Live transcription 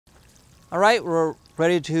All right, we're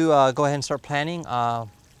ready to go ahead and start planting. My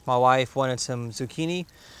wife wanted some zucchini.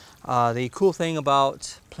 The cool thing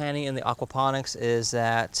about planting in the aquaponics is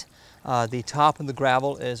that the top of the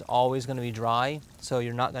gravel is always going to be dry, so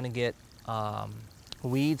you're not going to get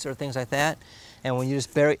weeds or things like that. And when you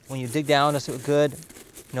just when you dig down just a good,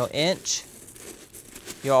 inch,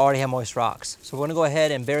 you already have moist rocks. So we're going to go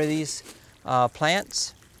ahead and bury these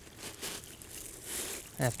plants.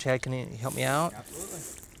 And if Chad can help me out. Absolutely.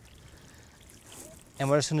 And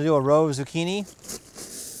we're just going to do a row of zucchini.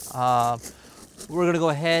 We're going to go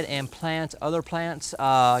ahead and plant other plants.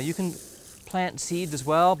 You can plant seeds as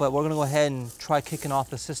well, but we're going to go ahead and try kicking off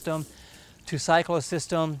the system. To cycle a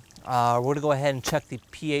system, we're going to go ahead and check the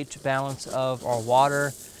pH balance of our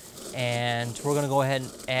water, and we're going to go ahead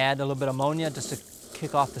and add a little bit of ammonia just to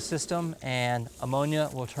kick off the system, and ammonia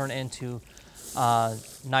will turn into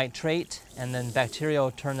nitrate, and then bacteria will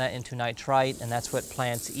turn that into nitrite, and that's what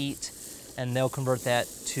plants eat, and they'll convert that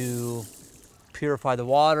to purify the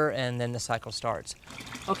water, and then the cycle starts.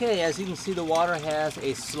 Okay, as you can see, the water has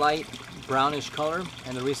a slight brownish color,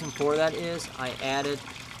 and the reason for that is I added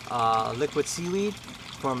liquid seaweed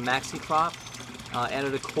from MaxiCrop,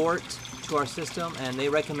 added a quart to our system, and they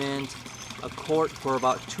recommend a quart for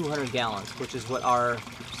about 200 gallons, which is what our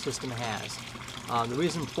system has. The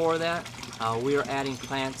reason for that, we are adding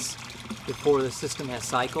plants before the system has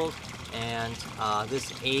cycled, and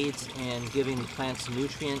this aids in giving the plants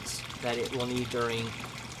nutrients that it will need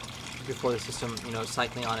before the system,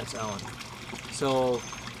 cycling on its own. So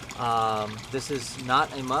this is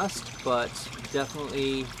not a must, but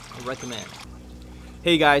definitely recommend.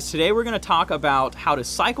 Hey guys, today we're going to talk about how to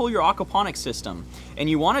cycle your aquaponics system. And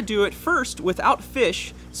you want to do it first without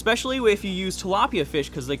fish, especially if you use tilapia fish,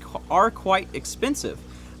 because they are quite expensive.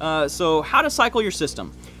 So how to cycle your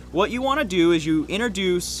system. What you want to do is you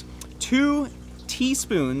introduce 2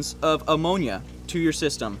 teaspoons of ammonia to your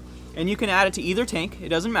system. And you can add it to either tank, it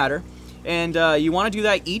doesn't matter. And you want to do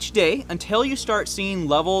that each day until you start seeing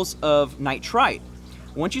levels of nitrite.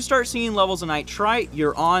 Once you start seeing levels of nitrite,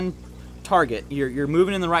 you're on target. You're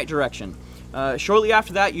moving in the right direction. Shortly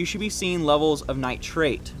after that, you should be seeing levels of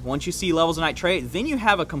nitrate. Once you see levels of nitrate, then you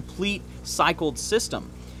have a complete cycled system.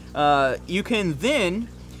 You can then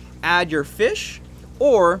add your fish,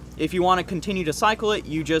 or if you want to continue to cycle it,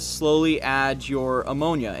 you just slowly add your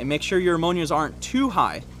ammonia. And make sure your ammonias aren't too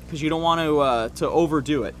high, because you don't want to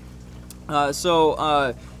overdo it.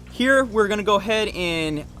 Here we're going to go ahead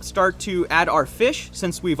and start to add our fish,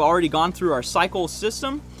 since we've already gone through our cycle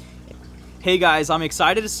system. Hey guys, I'm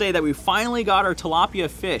excited to say that we finally got our tilapia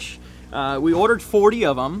fish. We ordered 40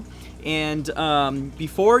 of them, and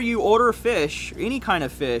before you order fish, any kind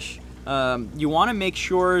of fish, you want to make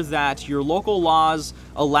sure that your local laws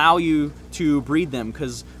allow you to breed them,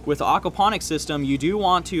 because with the aquaponics system, you do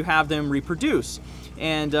want to have them reproduce,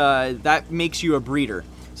 and that makes you a breeder.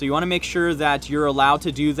 So you want to make sure that you're allowed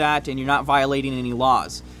to do that and you're not violating any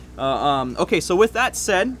laws. Okay, so with that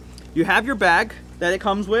said, you have your bag that it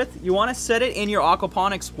comes with. You want to set it in your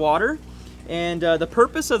aquaponics water, and the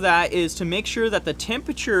purpose of that is to make sure that the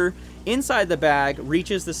temperature inside the bag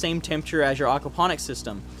reaches the same temperature as your aquaponics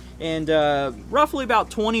system. And roughly about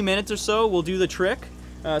 20 minutes or so will do the trick.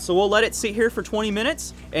 So we'll let it sit here for 20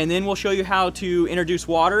 minutes, and then we'll show you how to introduce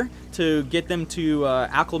water to get them to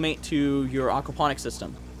acclimate to your aquaponics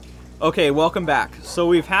system. Okay, welcome back. So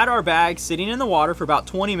we've had our bag sitting in the water for about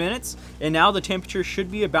 20 minutes, and now the temperature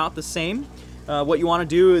should be about the same. What you want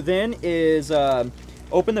to do then is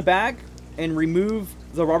open the bag and remove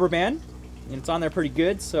the rubber band, and it's on there pretty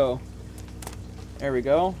good, so there we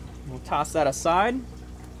go. We'll toss that aside.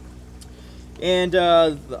 And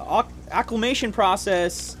the acclimation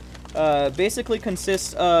process basically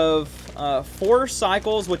consists of 4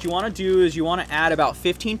 cycles. What you want to do is you want to add about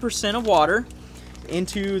 15% of water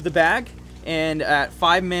into the bag, and at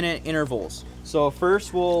 5-minute intervals. So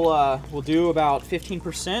first we'll do about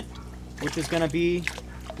 15%, which is going to be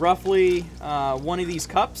roughly 1 of these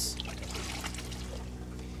cups.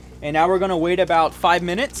 And now we're going to wait about 5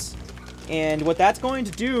 minutes, and what that's going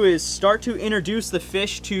to do is start to introduce the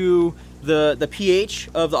fish to the pH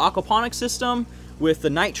of the aquaponics system with the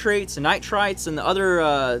nitrates and nitrites and the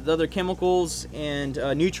other chemicals and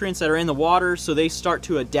nutrients that are in the water, so they start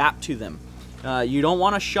to adapt to them. You don't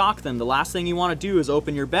want to shock them. The last thing you want to do is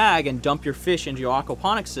open your bag and dump your fish into your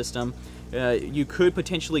aquaponics system. You could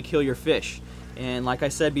potentially kill your fish. And like I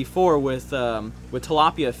said before, with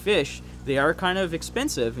tilapia fish, they are kind of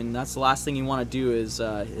expensive, and that's the last thing you want to do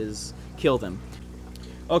is kill them.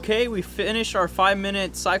 Okay, we finished our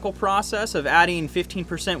 5-minute cycle process of adding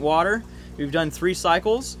 15% water. We've done 3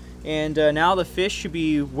 cycles, and now the fish should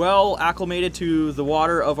be well acclimated to the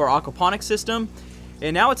water of our aquaponic system.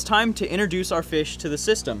 And now it's time to introduce our fish to the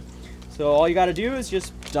system. So all you got to do is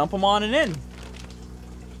just dump them on and in.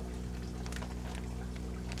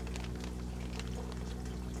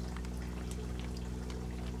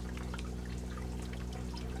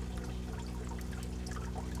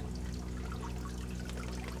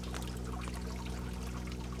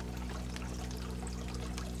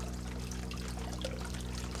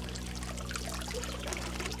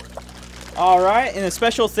 All right, and a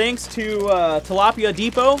special thanks to Tilapia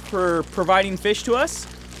Depot for providing fish to us.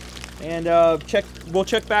 And we'll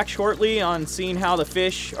check back shortly on seeing how the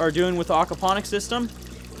fish are doing with the aquaponics system.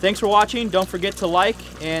 Thanks for watching. Don't forget to like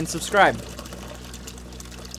and subscribe.